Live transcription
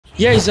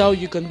Here is how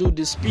you can do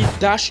the speed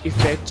dash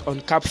effect on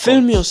CapCut.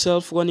 Film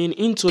yourself running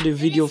into the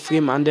video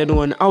frame and then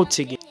run out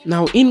again.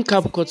 Now in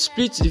CapCut,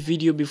 split the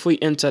video before you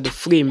enter the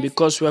frame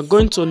because we are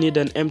going to need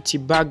an empty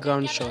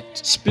background shot.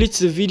 Split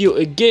the video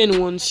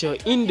again once you're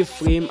in the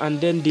frame and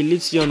then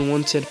delete the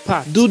unwanted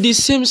part. Do the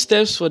same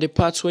steps for the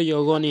parts where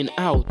you're running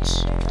out.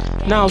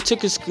 Now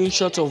take a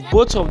screenshot of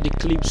both of the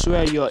clips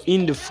where you're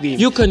in the frame.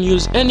 You can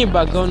use any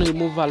background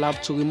removal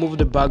app to remove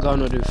the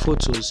background of the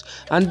photos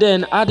and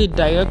then add a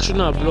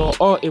directional blur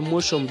or a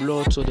motion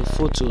blur to the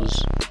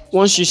photos.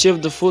 Once you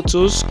save the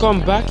photos,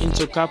 come back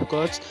into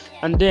CapCut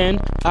and then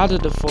add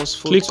the first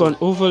photo. Click on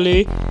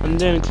overlay and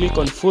then click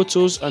on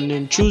photos and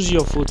then choose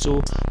your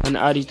photo and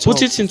add it.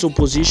 Put it into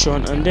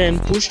position and then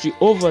push the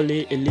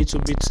overlay a little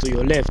bit to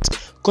your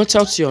left. Cut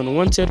out your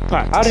unwanted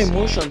part. Add a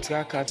motion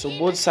tracker to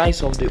both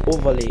sides of the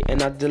overlay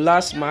and at the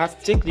last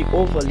mark, take the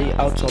overlay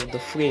out of the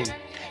frame.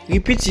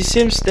 Repeat the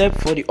same step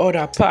for the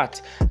other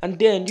part and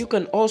then you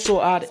can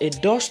also add a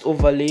dust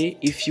overlay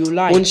if you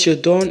like. Once you're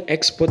done,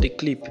 export the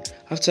clip.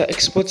 After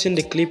exporting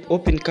the clip,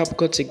 open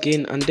CapCut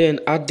again and then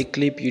add the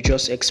clip you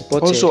just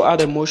exported. Also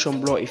add a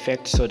motion blur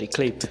effect to the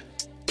clip.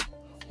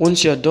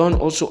 Once you're done,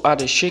 also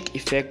add a shake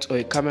effect or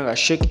a camera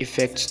shake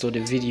effect to the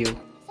video.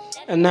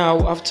 And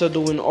now after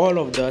doing all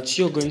of that,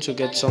 you're going to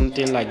get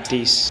something like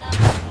this.